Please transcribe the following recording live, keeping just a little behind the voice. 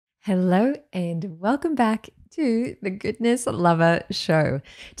Hello and welcome back to the Goodness Lover Show.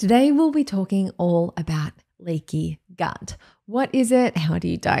 Today we'll be talking all about leaky gut. What is it? How do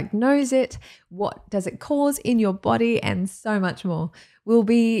you diagnose it? What does it cause in your body? And so much more. We'll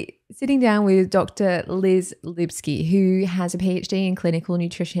be sitting down with Dr. Liz Lipski, who has a PhD in clinical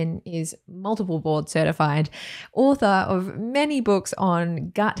nutrition, is multiple board certified, author of many books on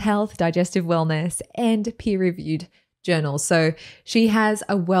gut health, digestive wellness, and peer-reviewed journals. So she has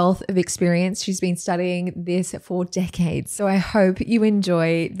a wealth of experience. She's been studying this for decades. So I hope you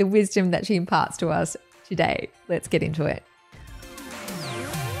enjoy the wisdom that she imparts to us today. Let's get into it.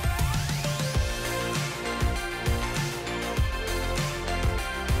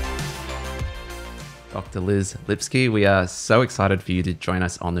 Dr. Liz Lipski, we are so excited for you to join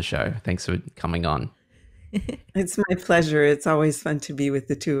us on the show. Thanks for coming on. It's my pleasure. It's always fun to be with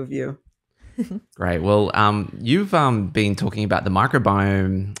the two of you. Great. Well, you've been talking about the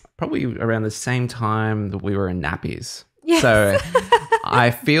microbiome probably around the same time that we were in nappies. Yes. So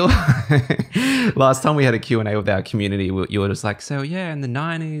I feel last time we had a Q&A with our community, you were just like, so yeah, in the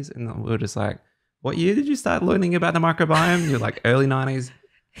 90s. And we were just like, what year did you start learning about the microbiome? You're like early 90s.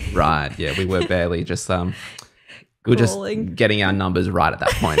 Right. Yeah, we were barely just we were just getting our numbers right at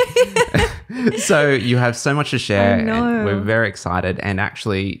that point. So you have so much to share. I know. And we're very excited. And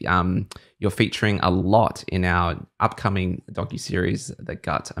actually, you're featuring a lot in our upcoming docuseries, The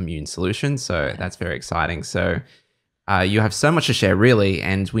Gut Immune Solution. So that's very exciting. So you have so much to share, really.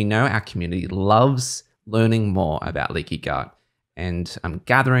 And we know our community loves learning more about leaky gut. And I'm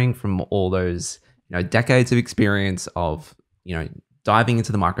gathering from all those decades of experience of diving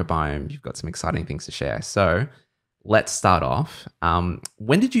into the microbiome, you've got some exciting things to share. So let's start off.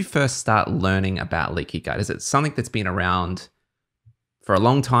 When did you first start learning about leaky gut? Is it something that's been around for a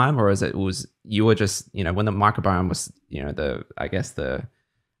long time, or you were just, when the microbiome was,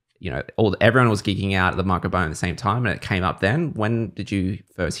 everyone was geeking out at the microbiome at the same time and it came up then? When did you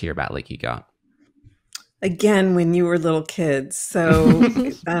first hear about leaky gut? Again, when you were little kids. So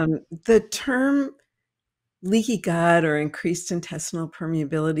the term leaky gut or increased intestinal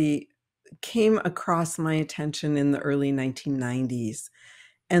permeability came across my attention in the early 1990s.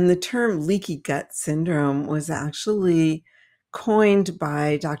 And the term leaky gut syndrome was actually coined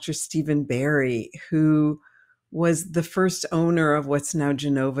by Dr. Stephen Barry, who was the first owner of what's now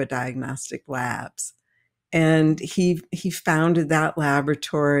Genova Diagnostic Labs. And he founded that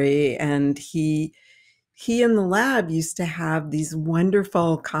laboratory, and he and the lab used to have these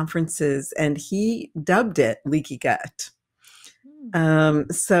wonderful conferences, and he dubbed it leaky gut.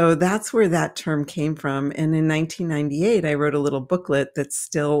 So that's where that term came from. And in 1998, I wrote a little booklet that's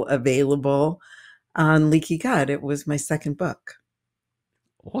still available on leaky gut. It was my second book.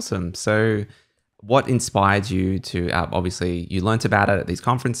 Awesome. So what inspired you to, obviously you learnt about it at these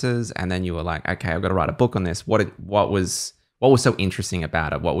conferences and then you were like, okay, I've got to write a book on this. What was so interesting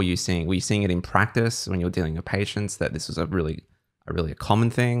about it? What were you seeing? Were you seeing it in practice when you were dealing with patients, that this was a really common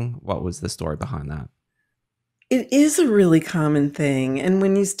thing? What was the story behind that? It is a really common thing. And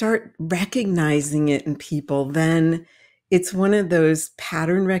when you start recognizing it in people, then it's one of those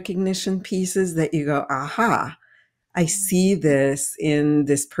pattern recognition pieces that you go, aha, I see this in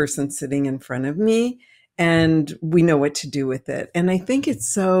this person sitting in front of me, and we know what to do with it. And I think it's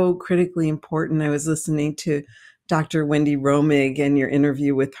so critically important. I was listening to Dr. Wendy Romig and your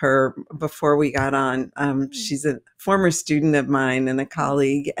interview with her before we got on. She's a former student of mine and a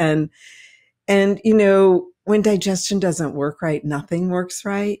colleague. And when digestion doesn't work right, nothing works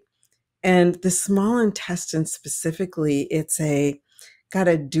right. And the small intestine specifically, it's got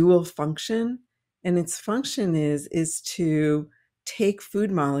a dual function. And its function is to take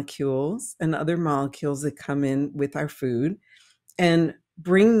food molecules and other molecules that come in with our food and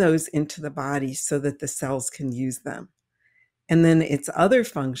bring those into the body so that the cells can use them. And then its other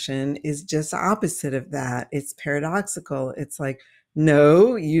function is just opposite of that. It's paradoxical. It's like,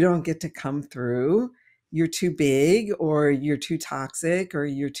 no, you don't get to come through. You're too big, or you're too toxic, or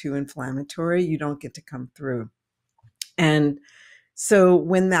you're too inflammatory. You don't get to come through. And so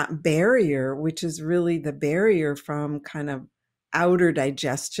when that barrier, which is really the barrier from kind of outer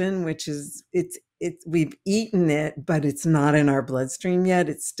digestion, which is we've eaten it, but it's not in our bloodstream yet.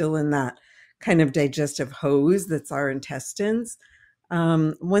 It's still in that kind of digestive hose that's our intestines.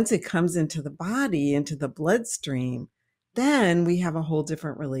 Once it comes into the body, into the bloodstream, then we have a whole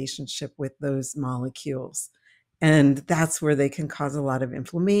different relationship with those molecules. And that's where they can cause a lot of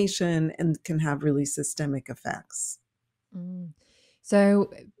inflammation and can have really systemic effects. So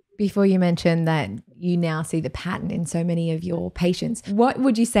before you mentioned that you now see the pattern in so many of your patients, what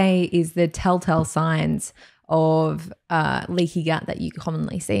would you say is the telltale signs of leaky gut that you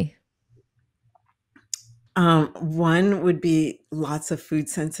commonly see? One would be lots of food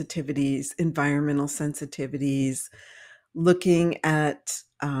sensitivities, environmental sensitivities, looking at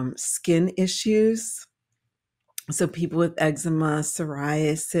skin issues. So people with eczema,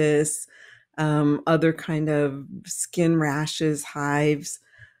 psoriasis, other kind of skin rashes, hives,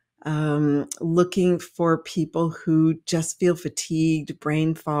 looking for people who just feel fatigued,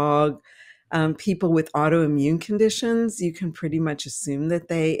 brain fog, people with autoimmune conditions. You can pretty much assume that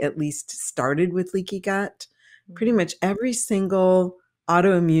they at least started with leaky gut. Pretty much every single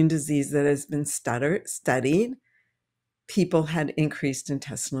autoimmune disease that has been studied, people had increased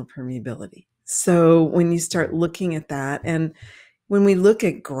intestinal permeability. So when you start looking at that, and when we look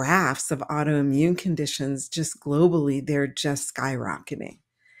at graphs of autoimmune conditions just globally, they're just skyrocketing.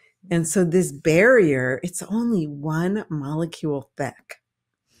 And so this barrier, it's only 1 molecule thick.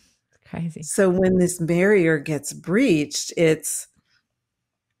 Crazy. So when this barrier gets breached, it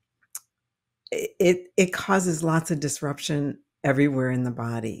causes lots of disruption everywhere in the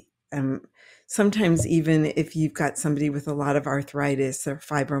body. Sometimes even if you've got somebody with a lot of arthritis or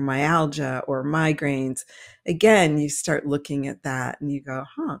fibromyalgia or migraines, again, you start looking at that and you go,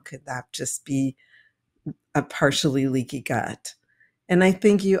 could that just be a partially leaky gut? And I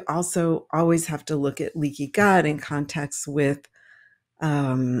think you also always have to look at leaky gut in context with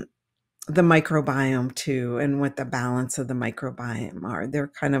the microbiome too, and what the balance of the microbiome are. They're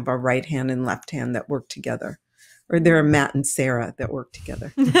kind of a right hand and left hand that work together. Or they're a Matt and Sarah that work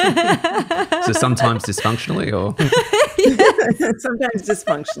together. So sometimes dysfunctionally, or sometimes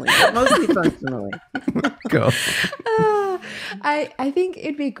dysfunctionally, but mostly functionally. Cool. I think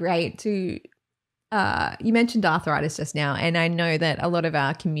it'd be great to. You mentioned arthritis just now, and I know that a lot of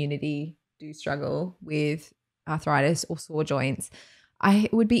our community do struggle with arthritis or sore joints. I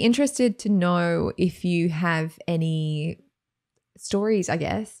would be interested to know if you have any stories, I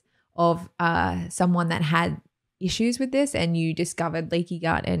guess, of someone that had issues with this and you discovered leaky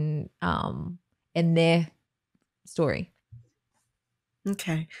gut and their story.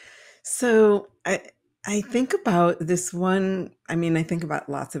 Okay. So I think about this one, I think about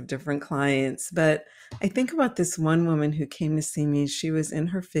lots of different clients, but I think about this one woman who came to see me. She was in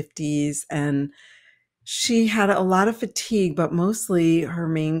her 50s and she had a lot of fatigue, but mostly her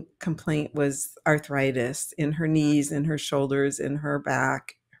main complaint was arthritis in her knees, in her shoulders, in her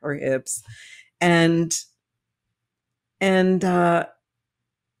back, her hips. And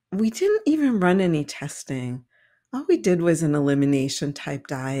we didn't even run any testing. All we did was an elimination type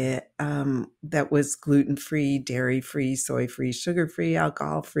diet that was gluten-free, dairy-free, soy-free, sugar-free,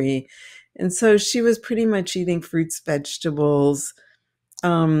 alcohol-free. And so she was pretty much eating fruits, vegetables,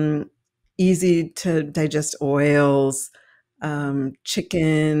 easy to digest oils,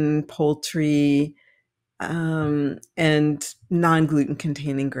 chicken, poultry, and non-gluten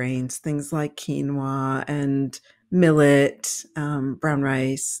containing grains, things like quinoa and millet, brown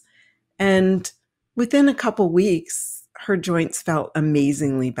rice. And within a couple weeks, her joints felt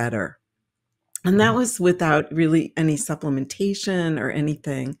amazingly better. And that was without really any supplementation or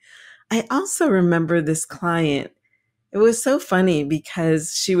anything. I also remember this client. It was so funny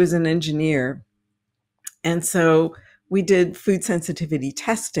because she was an engineer. And so we did food sensitivity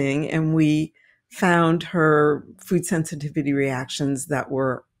testing and we found her food sensitivity reactions that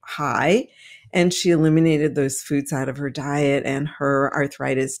were high. And she eliminated those foods out of her diet and her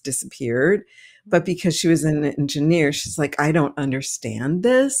arthritis disappeared. But because she was an engineer, she's like, I don't understand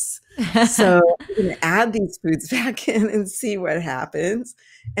this. So I'm going to add these foods back in and see what happens.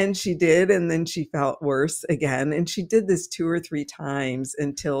 And she did. And then she felt worse again. And she did this 2 or 3 times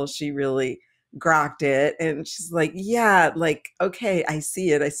until she really grokked it. And she's like, yeah, like, okay, I see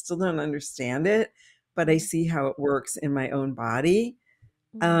it. I still don't understand it, but I see how it works in my own body.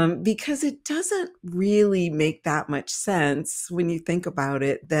 Because it doesn't really make that much sense when you think about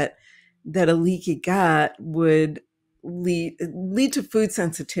it, that a leaky gut would lead to food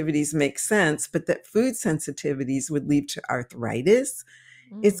sensitivities makes sense, but that food sensitivities would lead to arthritis.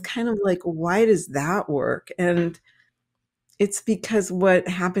 It's kind of like, why does that work? And it's because what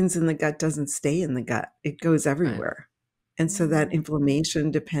happens in the gut doesn't stay in the gut. It goes everywhere. And so that inflammation,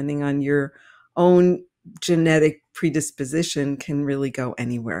 depending on your own genetic predisposition, can really go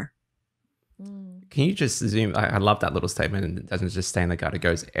anywhere. Can you just zoom? I love that little statement. And it doesn't just stay in the gut, it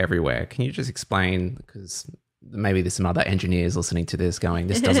goes everywhere. Can you just explain, because maybe there's some other engineers listening to this going,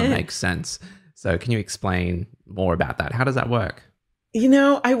 this doesn't make sense. So can you explain more about that? How does that work?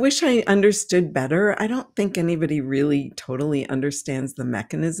 I wish I understood better. I don't think anybody really totally understands the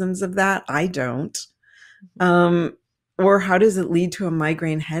mechanisms of that. I don't. or how does it lead to a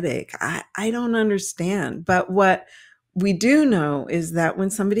migraine headache? I don't understand. But what we do know is that when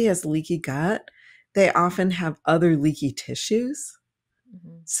somebody has leaky gut, they often have other leaky tissues.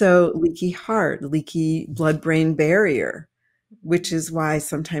 So leaky heart, leaky blood-brain barrier, which is why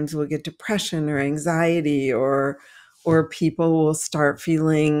sometimes we'll get depression or anxiety, or people will start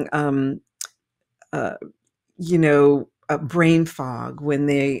feeling, a brain fog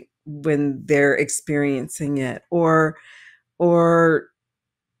when they're experiencing it, or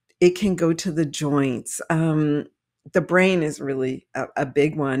it can go to the joints. The brain is really a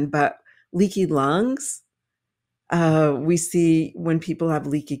big one, but leaky lungs. We see when people have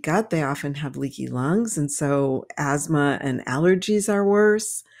leaky gut, they often have leaky lungs. And so asthma and allergies are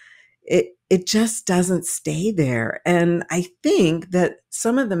worse. It just doesn't stay there. And I think that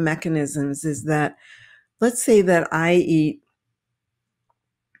some of the mechanisms is that, let's say that I eat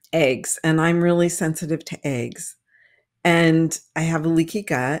eggs and I'm really sensitive to eggs and I have a leaky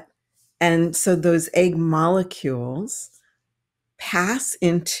gut. And so those egg molecules pass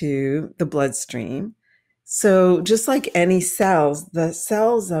into the bloodstream. So just like any cells, the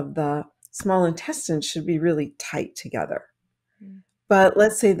cells of the small intestine should be really tight together. But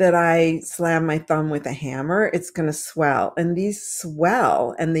let's say that I slam my thumb with a hammer, it's going to swell. And these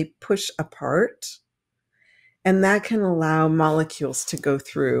swell and they push apart. And that can allow molecules to go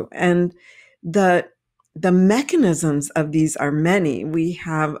through. And the mechanisms of these are many. We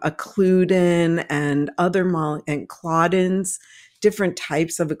have occludin and other and claudins, different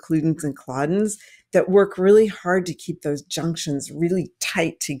types of occludins and claudins that work really hard to keep those junctions really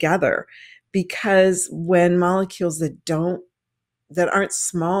tight together. Because when molecules that aren't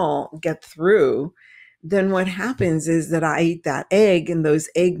small get through, then what happens is that I eat that egg and those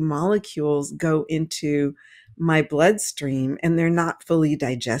egg molecules go into my bloodstream and they're not fully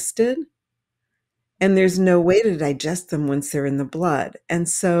digested. And there's no way to digest them once they're in the blood. And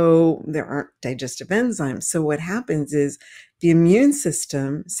so there aren't digestive enzymes. So what happens is the immune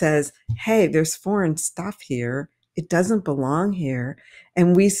system says, hey, there's foreign stuff here. It doesn't belong here.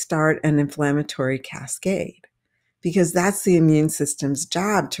 And we start an inflammatory cascade, because that's the immune system's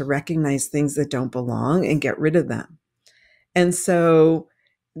job, to recognize things that don't belong and get rid of them. And so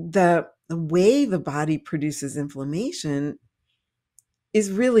the way the body produces inflammation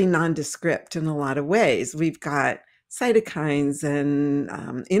is really nondescript in a lot of ways. We've got cytokines and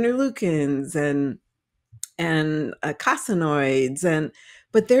interleukins and eicosanoids,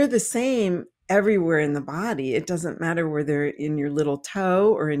 but they're the same everywhere in the body. It doesn't matter whether they're in your little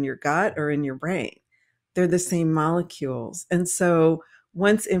toe or in your gut or in your brain. They're the same molecules. And so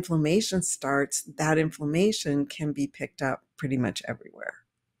once inflammation starts, that inflammation can be picked up pretty much everywhere.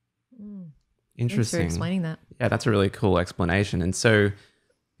 Interesting. Thanks for explaining that. Yeah, that's a really cool explanation. And so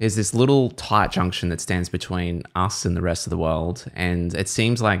there's this little tight junction that stands between us and the rest of the world. And it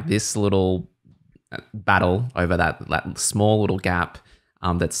seems like this little battle over that small little gap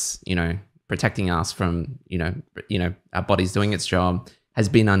that's, protecting us from, our body's doing its job, has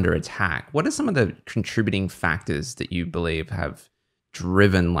been under attack. What are some of the contributing factors that you believe have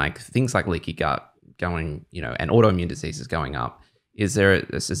driven things like leaky gut going, and autoimmune diseases going up? Is it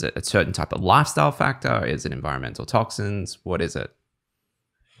a certain type of lifestyle factor? Is it environmental toxins? What is it?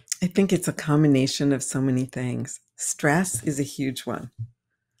 I think it's a combination of so many things. Stress is a huge one.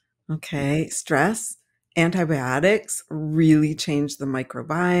 Okay, stress, antibiotics really change the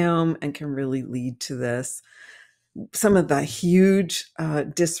microbiome and can really lead to this. Some of the huge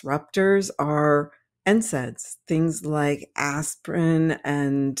disruptors are NSAIDs, things like aspirin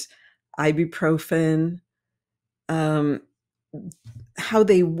and ibuprofen. How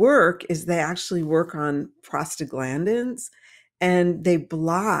they work is they actually work on prostaglandins, and they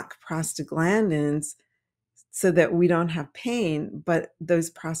block prostaglandins so that we don't have pain, but those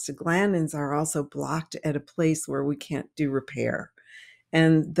prostaglandins are also blocked at a place where we can't do repair.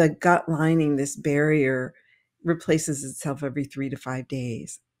 And the gut lining, this barrier, replaces itself every 3 to 5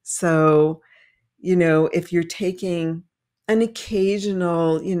 days. So, if you're taking an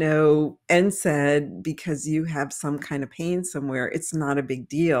occasional, NSAID because you have some kind of pain somewhere, it's not a big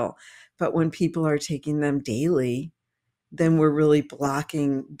deal. But when people are taking them daily, then we're really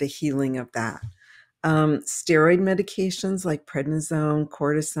blocking the healing of that. Steroid medications like prednisone,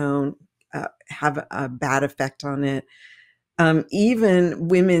 cortisone have a bad effect on it. Even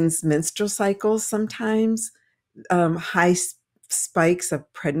women's menstrual cycles, sometimes high spikes of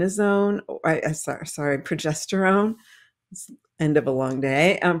prednisone, progesterone, it's the end of a long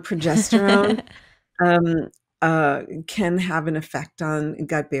day, progesterone can have an effect on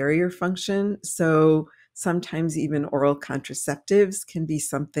gut barrier function. So sometimes even oral contraceptives can be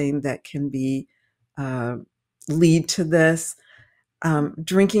something that can be lead to this.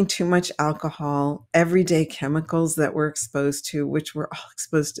 Drinking too much alcohol, everyday chemicals that we're exposed to, which we're all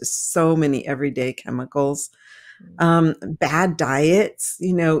exposed to so many everyday chemicals. Bad diets,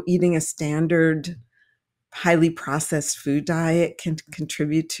 eating a standard, highly processed food diet can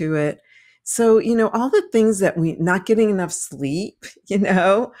contribute to it. So, all the things that not getting enough sleep,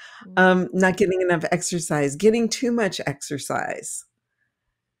 not getting enough exercise, getting too much exercise,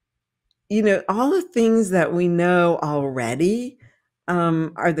 all the things that we know already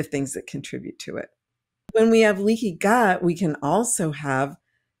are the things that contribute to it. When we have leaky gut, we can also have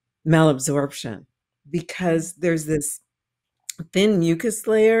malabsorption because there's this thin mucus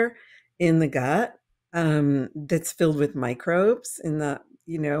layer in the gut that's filled with microbes and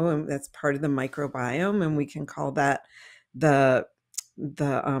that's part of the microbiome, and we can call that the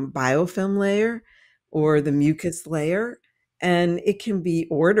biofilm layer or the mucus layer, and it can be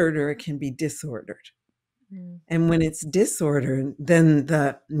ordered or it can be disordered. And when it's disordered, then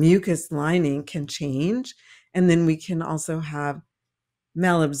the mucus lining can change, and then we can also have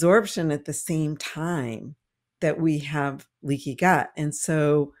malabsorption at the same time that we have leaky gut. And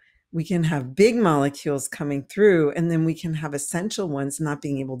so we can have big molecules coming through, and then we can have essential ones not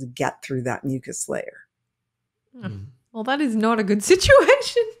being able to get through that mucus layer. Well, that is not a good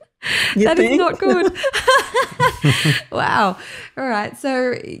situation. That is not good. Wow. All right.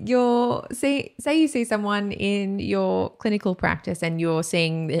 So say you see someone in your clinical practice and you're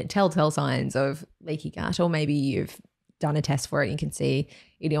seeing the telltale signs of leaky gut, or maybe you've done a test for it and you can see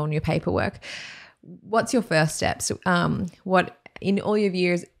it on your paperwork. What's your first steps? What in all your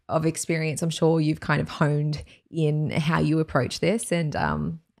years of experience, I'm sure you've kind of honed in how you approach this, and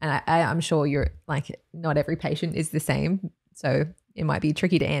I'm sure you're like, not every patient is the same, so it might be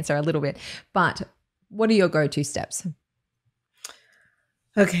tricky to answer a little bit, but what are your go-to steps?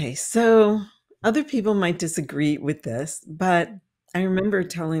 Okay, so other people might disagree with this, but I remember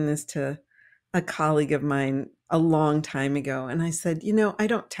telling this to a colleague of mine a long time ago, and I said, I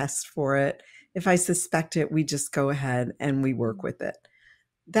don't test for it. If I suspect it, we just go ahead and we work with it.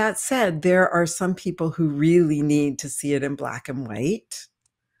 That said, there are some people who really need to see it in black and white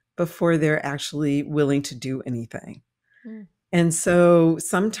before they're actually willing to do anything. And so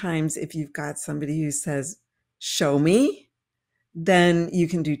sometimes if you've got somebody who says, show me, then you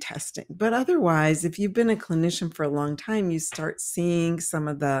can do testing. But otherwise, if you've been a clinician for a long time, you start seeing some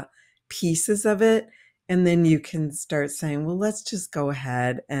of the pieces of it, and then you can start saying, well, let's just go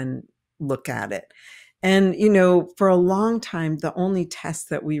ahead and look at it. And, for a long time, the only test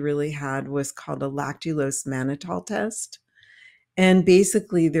that we really had was called a lactulose mannitol test. And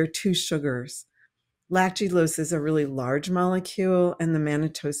basically, there are two sugars. Lactulose is a really large molecule and the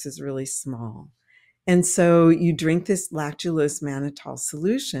mannitose is really small. And so you drink this lactulose mannitol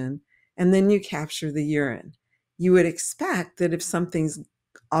solution and then you capture the urine. You would expect that if something's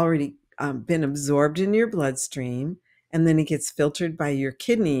already been absorbed in your bloodstream and then it gets filtered by your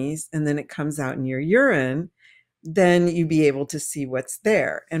kidneys and then it comes out in your urine, then you'd be able to see what's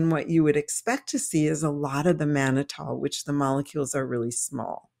there. And what you would expect to see is a lot of the mannitol, which the molecules are really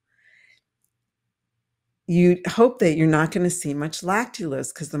small. You hope that you're not going to see much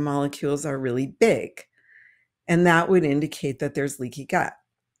lactulose because the molecules are really big. And that would indicate that there's leaky gut.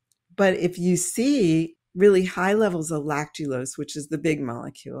 But if you see really high levels of lactulose, which is the big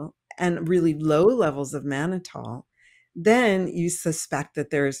molecule, and really low levels of mannitol, then you suspect that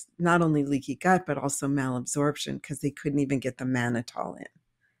there's not only leaky gut, but also malabsorption because they couldn't even get the mannitol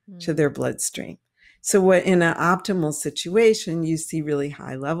in to their bloodstream. So what in an optimal situation, you see really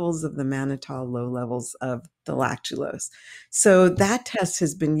high levels of the mannitol, low levels of the lactulose. So that test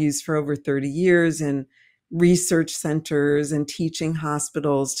has been used for over 30 years in research centers and teaching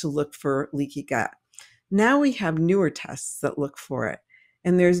hospitals to look for leaky gut. Now we have newer tests that look for it,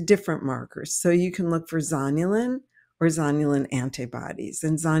 and there's different markers. So you can look for zonulin or zonulin antibodies.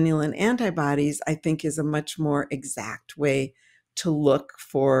 And zonulin antibodies, I think, is a much more exact way to look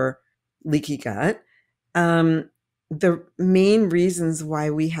for leaky gut. The main reasons why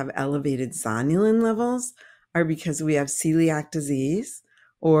we have elevated zonulin levels are because we have celiac disease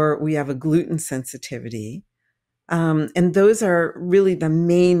or we have a gluten sensitivity. And those are really the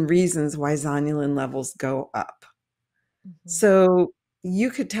main reasons why zonulin levels go up. So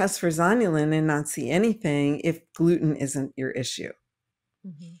you could test for zonulin and not see anything if gluten isn't your issue.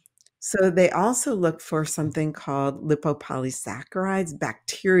 So they also look for something called lipopolysaccharides,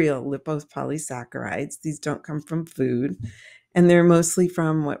 bacterial lipopolysaccharides. These don't come from food, and they're mostly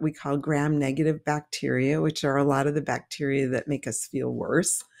from what we call gram-negative bacteria, which are a lot of the bacteria that make us feel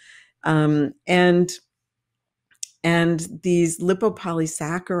worse. And these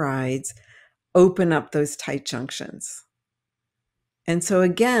lipopolysaccharides open up those tight junctions. And so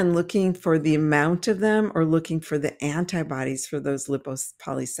again, looking for the amount of them or looking for the antibodies for those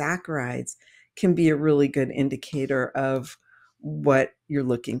lipopolysaccharides can be a really good indicator of what you're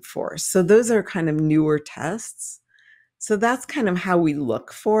looking for. So those are kind of newer tests. So that's kind of how we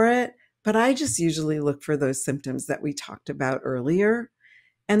look for it. But I just usually look for those symptoms that we talked about earlier.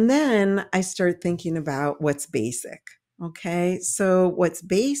 And then I start thinking about what's basic. Okay. So what's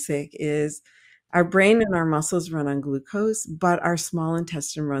basic is our brain and our muscles run on glucose, but our small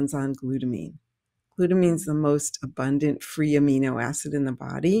intestine runs on glutamine. Glutamine is the most abundant free amino acid in the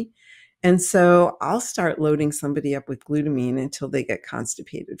body. And so I'll start loading somebody up with glutamine until they get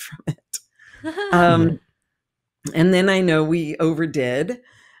constipated from it. And then I know we overdid.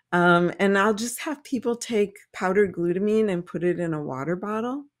 And I'll just have people take powdered glutamine and put it in a water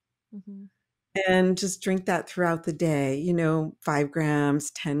bottle and just drink that throughout the day, 5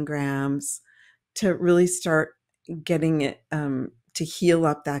 grams, 10 grams, to really start getting it to heal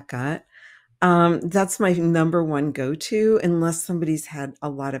up that gut. That's my number one go-to, unless somebody's had a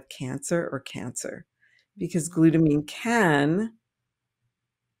lot of cancer, because glutamine can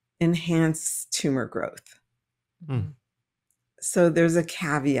enhance tumor growth. So there's a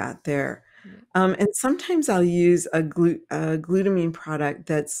caveat there. And sometimes I'll use a glutamine product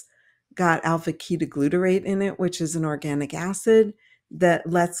that's got alpha ketoglutarate in it, which is an organic acid that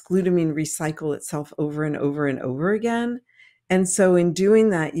lets glutamine recycle itself over and over and over again. And so in doing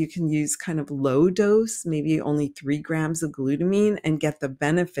that, you can use kind of low dose, maybe only 3 grams of glutamine, and get the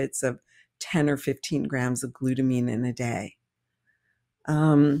benefits of 10 or 15 grams of glutamine in a day.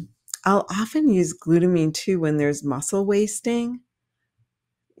 I'll often use glutamine too when there's muscle wasting.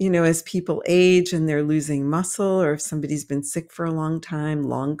 As people age and they're losing muscle, or if somebody's been sick for a long time,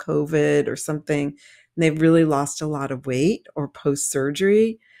 long COVID or something, and they've really lost a lot of weight, or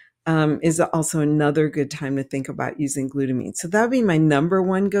post-surgery, is also another good time to think about using glutamine. So that would be my number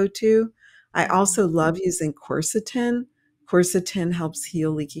one go-to. I also love using quercetin. Quercetin helps heal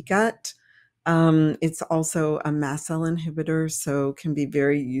leaky gut. It's also a mast cell inhibitor, so can be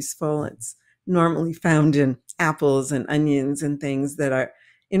very useful. It's normally found in apples and onions and things that are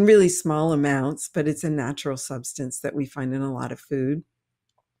in really small amounts, but it's a natural substance that we find in a lot of food.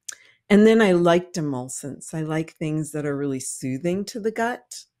 And then I like demulcents. I like things that are really soothing to the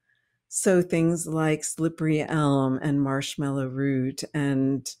gut. So things like slippery elm and marshmallow root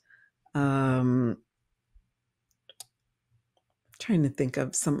and trying to think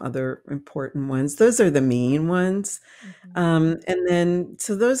of some other important ones. Those are the main ones. And then,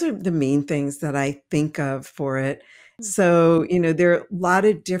 so those are the main things that I think of for it. So, there are a lot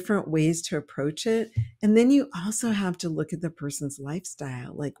of different ways to approach it. And then you also have to look at the person's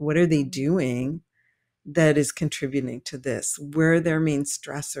lifestyle. Like, what are they doing that is contributing to this? Where are their main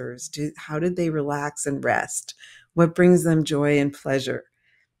stressors? How did they relax and rest? What brings them joy and pleasure?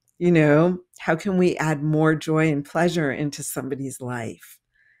 How can we add more joy and pleasure into somebody's life?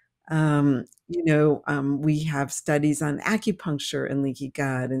 We have studies on acupuncture and leaky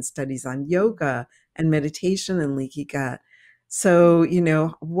gut, and studies on yoga and meditation and leaky gut. So,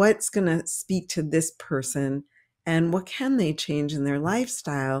 what's going to speak to this person, and what can they change in their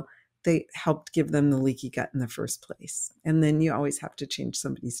lifestyle that helped give them the leaky gut in the first place? And then you always have to change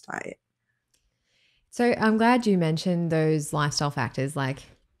somebody's diet. So I'm glad you mentioned those lifestyle factors like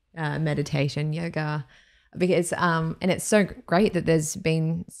meditation, yoga, because and it's so great that there's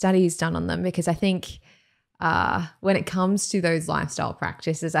been studies done on them, because I think when it comes to those lifestyle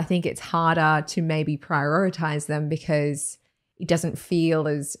practices, I think it's harder to maybe prioritize them because it doesn't feel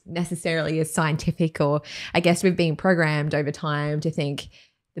as necessarily as scientific, or I guess we've been programmed over time to think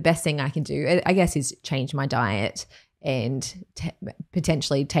the best thing I can do, I guess, is change my diet and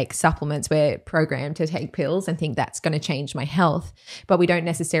potentially take supplements. We're programmed to take pills and think that's going to change my health, but we don't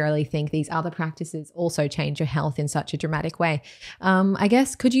necessarily think these other practices also change your health in such a dramatic way. I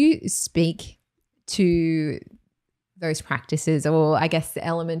guess, could you speak to those practices, or I guess the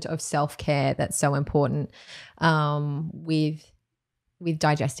element of self-care that's so important with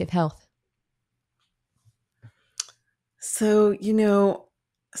digestive health? So,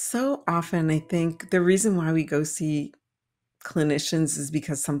 so often I think the reason why we go see clinicians is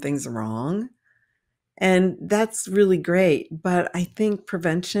because something's wrong. And that's really great. But I think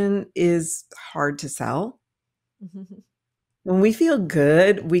prevention is hard to sell. When we feel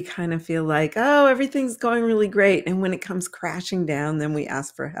good, we kind of feel like, oh, everything's going really great. And when it comes crashing down, then we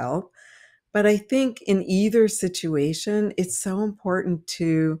ask for help. But I think in either situation, it's so important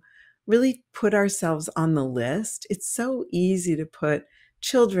to really put ourselves on the list. It's so easy to put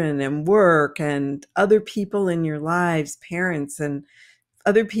children and work and other people in your lives, parents and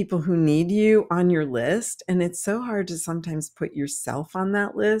other people who need you on your list. And it's so hard to sometimes put yourself on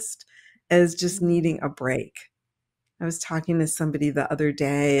that list as just needing a break. I was talking to somebody the other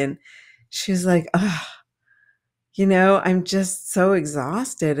day and she was like, oh, I'm just so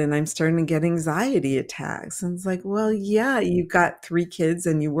exhausted and I'm starting to get anxiety attacks. And it's like, well, yeah, you got 3 kids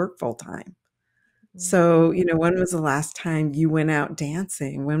and you work full time. So, when was the last time you went out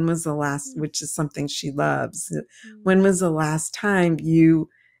dancing? When was the last, which is something she loves. When was the last time you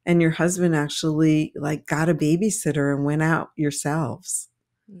and your husband actually like got a babysitter and went out yourselves?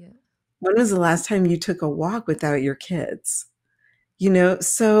 Yeah. When was the last time you took a walk without your kids?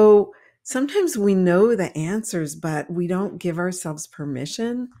 So sometimes we know the answers, but we don't give ourselves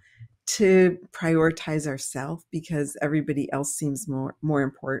permission to prioritize ourselves because everybody else seems more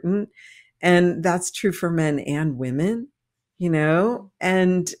important. And that's true for men and women,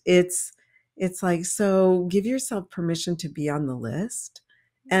 and it's like, so give yourself permission to be on the list.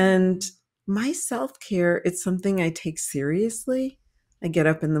 And my self-care, it's something I take seriously. I get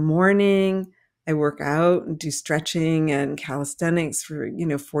up in the morning, I work out and do stretching and calisthenics for,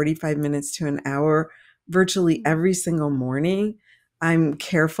 45 minutes to an hour, virtually every single morning. I'm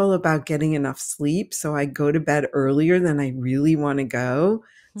careful about getting enough sleep. So I go to bed earlier than I really want to go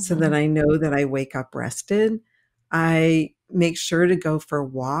so that I know that I wake up rested. I make sure to go for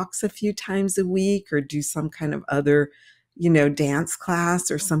walks a few times a week or do some kind of other, dance class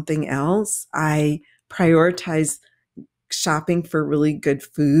or something else. I prioritize shopping for really good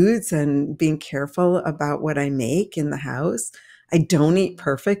foods and being careful about what I make in the house. I don't eat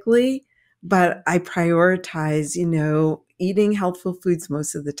perfectly, but I prioritize, eating healthful foods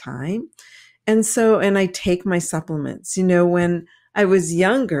most of the time. And I take my supplements. When I was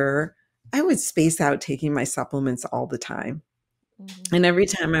younger, I would space out taking my supplements all the time. And every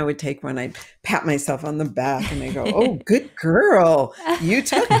time I would take one, I'd pat myself on the back and I go, oh, good girl, you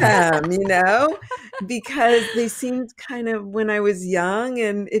took them, because they seemed kind of, when I was young,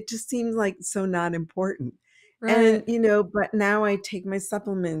 and it just seemed like so not important. Right. And, but now I take my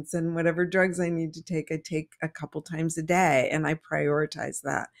supplements and whatever drugs I need to take, I take a couple times a day and I prioritize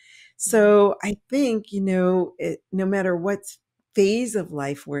that. So I think, no matter what phase of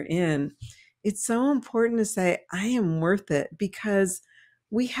life we're in, it's so important to say, I am worth it, because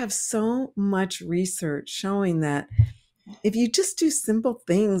we have so much research showing that if you just do simple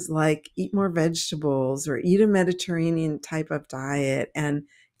things like eat more vegetables or eat a Mediterranean type of diet and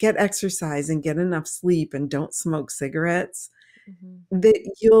get exercise and get enough sleep and don't smoke cigarettes,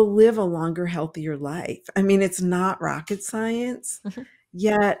 that you'll live a longer, healthier life. I mean, it's not rocket science,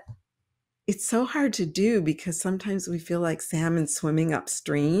 yet it's so hard to do because sometimes we feel like salmon swimming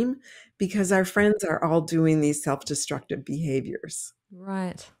upstream because our friends are all doing these self-destructive behaviors.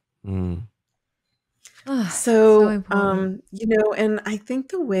 Right. So and I think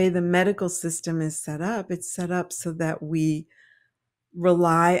the way the medical system is set up, it's set up so that we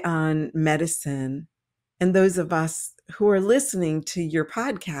rely on medicine. And those of us who are listening to your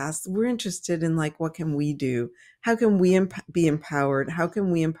podcast, we're interested in like, what can we do? How can we be empowered? How can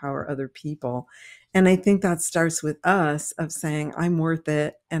we empower other people? And I think that starts with us of saying, I'm worth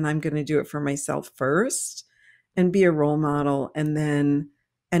it and I'm going to do it for myself first and be a role model. And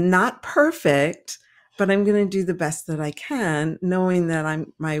not perfect, but I'm going to do the best that I can, knowing that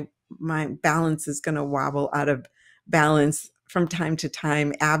my balance is going to wobble out of balance from time to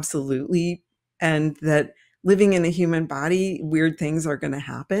time. Absolutely. And that living in a human body, weird things are going to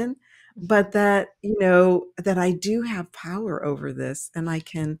happen, but that, that I do have power over this and I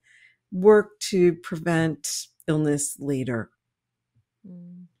can work to prevent illness later.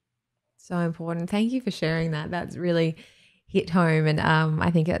 So important. Thank you for sharing that. That's really hit home. And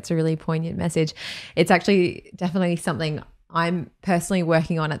I think that's a really poignant message. It's actually definitely something I'm personally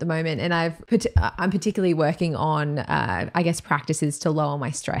working on at the moment. And I'm particularly working on, practices to lower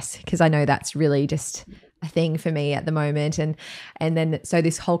my stress, because I know that's really just a thing for me at the moment. And then, so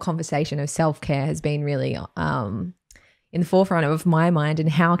this whole conversation of self-care has been really in the forefront of my mind, and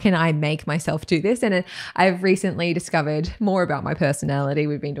how can I make myself do this? And I've recently discovered more about my personality.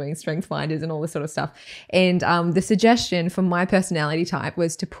 We've been doing strength finders and all this sort of stuff. And the suggestion for my personality type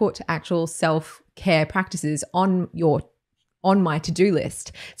was to put actual self-care practices on my to-do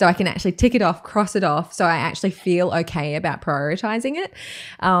list, so I can actually tick it off, cross it off, so I actually feel okay about prioritizing it.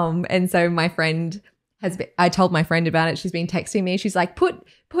 And so I told my friend about it. She's been texting me. She's like, put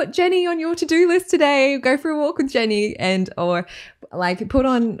Jenny on your to-do list today. Go for a walk with Jenny, or like put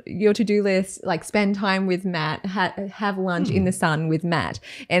on your to-do list, like spend time with Matt, have lunch in the sun with Matt,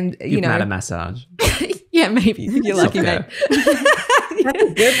 and Give Matt a massage. Yeah, maybe if you're lucky, mate. That's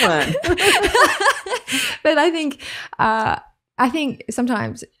a good one. But I think I think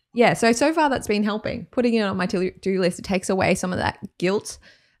sometimes, yeah. So far that's been helping. Putting it on my to-do list, it takes away some of that guilt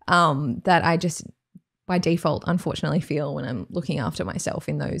that I just by default, unfortunately, feel when I'm looking after myself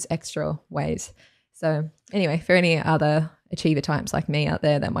in those extra ways. So anyway, for any other achiever types like me out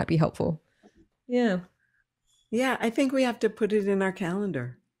there, that might be helpful. Yeah. Yeah, I think we have to put it in our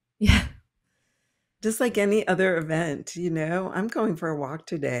calendar. Yeah. Just like any other event, you know, I'm going for a walk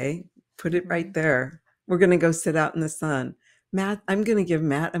today. Put it right there. We're going to go sit out in the sun. Matt, I'm going to give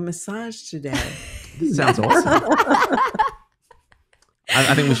Matt a massage today. Sounds awesome.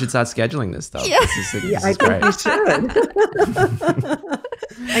 I think we should start scheduling this stuff. Yeah. This is I great. think we should.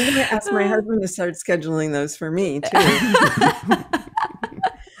 I'm going to ask my husband to start scheduling those for me too.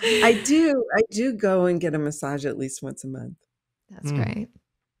 I do go and get a massage at least once a month. That's great.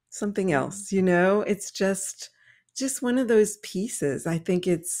 Something else, you know, it's just one of those pieces. I think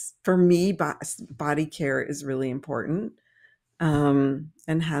it's, for me, body care is really important, and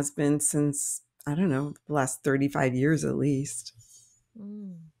has been since, I don't know, the last 35 years at least.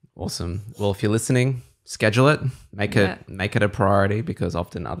 Awesome. Well, if you're listening, schedule it, make it a priority, because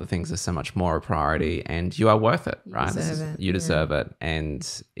often other things are so much more a priority, and you are worth it, right? You deserve it.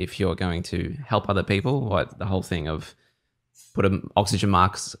 And if you're going to help other people, the whole thing of put oxygen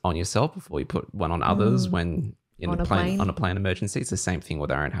masks on yourself before you put one on others when on a plane emergency. It's the same thing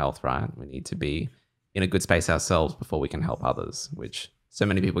with our own health, right? We need to be in a good space ourselves before we can help others, which so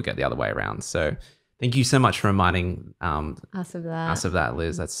many people get the other way around. So thank you so much for reminding us of that,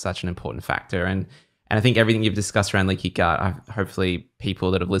 Liz. That's such an important factor. And I think everything you've discussed around leaky gut, hopefully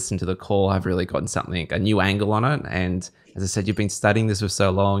people that have listened to the call have really gotten a new angle on it. And as I said, you've been studying this for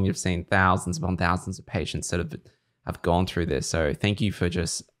so long. You've seen thousands upon thousands of patients that have gone through this. So thank you for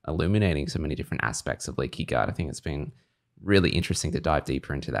just illuminating so many different aspects of leaky gut. I think it's been really interesting to dive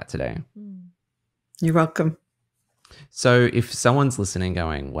deeper into that today. You're welcome. So if someone's listening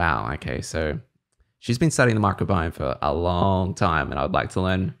going, wow, okay, so she's been studying the microbiome for a long time and I'd like to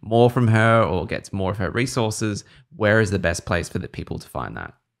learn more from her or get more of her resources, where is the best place for the people to find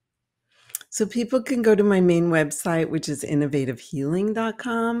that? So people can go to my main website, which is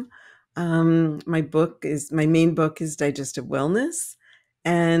innovativehealing.com. My main book is Digestive Wellness.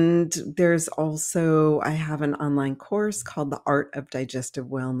 And there's also, I have an online course called The Art of Digestive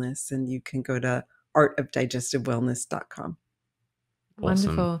Wellness, and you can go to artofdigestivewellness.com.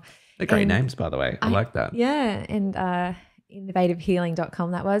 Wonderful. Awesome. They're great names, by the way. I like that. Yeah. And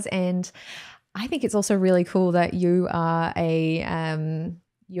innovativehealing.com that was. And I think it's also really cool that you are I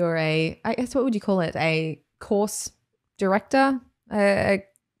guess, what would you call it? A course director, a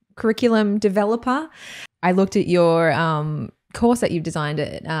curriculum developer. I looked at your course that you've designed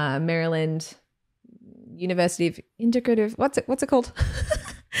at Maryland University of Integrative. What's it called?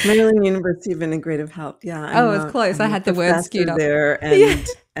 Maryland University of Integrative Health. Yeah. It's close. I had the word skewed up there, and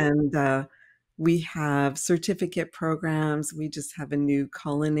we have certificate programs. We just have a new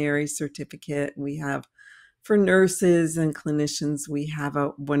culinary certificate. We have, for nurses and clinicians, we have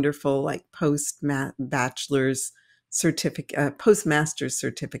a wonderful postmaster's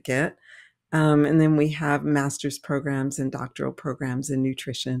certificate. And then we have master's programs and doctoral programs in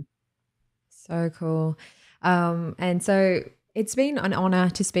nutrition. So cool. And so it's been an honor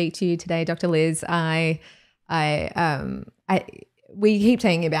to speak to you today, Dr. Liz. We keep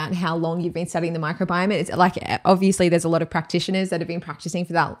saying about how long you've been studying the microbiome. It's like, obviously there's a lot of practitioners that have been practicing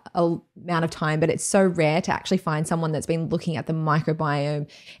for that amount of time, but it's so rare to actually find someone that's been looking at the microbiome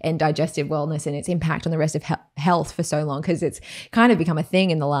and digestive wellness and its impact on the rest of health for so long, because it's kind of become a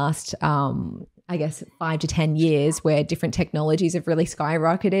thing in the last, 5 to 10 years, where different technologies have really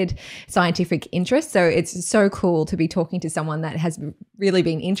skyrocketed scientific interest. So it's so cool to be talking to someone that has really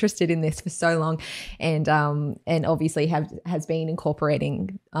been interested in this for so long, and obviously has been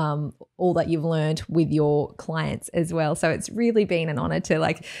incorporating all that you've learned with your clients as well. So it's really been an honor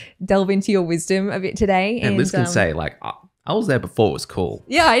to delve into your wisdom a bit today. And Liz can say I was there before it was cool.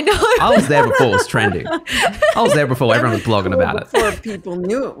 Yeah, I know. I was there before it was trending. I was there before everyone was blogging about it. Before people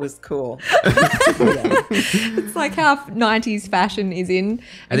knew it was cool. It's like how 90s fashion is in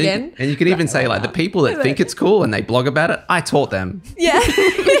again. And you could even say the people that think it's cool and they blog about it, I taught them. Yeah,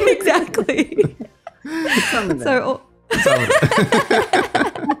 exactly. So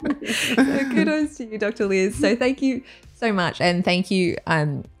kudos to you, Dr. Liz. So thank you so much. And thank you.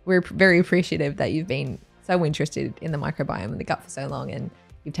 We're very appreciative that you've been so interested in the microbiome and the gut for so long, and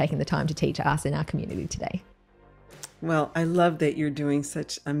you've taken the time to teach us in our community today. Well, I love that you're doing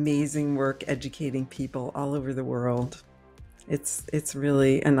such amazing work educating people all over the world. It's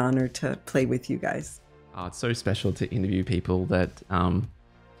really an honor to play with you guys. Oh, it's so special to interview people that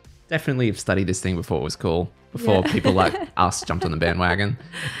definitely have studied this thing before it was cool, before people like us jumped on the bandwagon.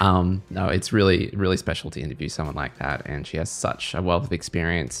 No, it's really, really special to interview someone like that. And she has such a wealth of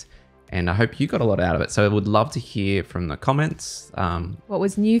experience. And I hope you got a lot out of it. So I would love to hear from the comments. What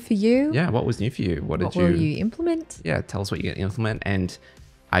was new for you? Yeah, what was new for you? What will you implement? Yeah, tell us what you're going to implement. And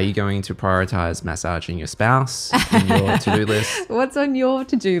are you going to prioritize massaging your spouse in your to-do list? What's on your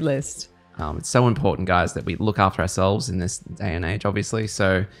to-do list? It's so important, guys, that we look after ourselves in this day and age, obviously.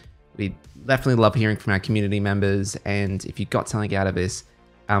 So we definitely love hearing from our community members. And if you got something out of this,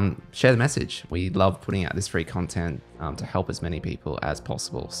 share the message. We love putting out this free content to help as many people as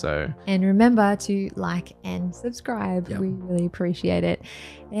possible. And remember to like and subscribe. Yep. We really appreciate it.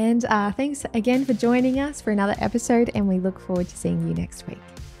 And thanks again for joining us for another episode. And we look forward to seeing you next week.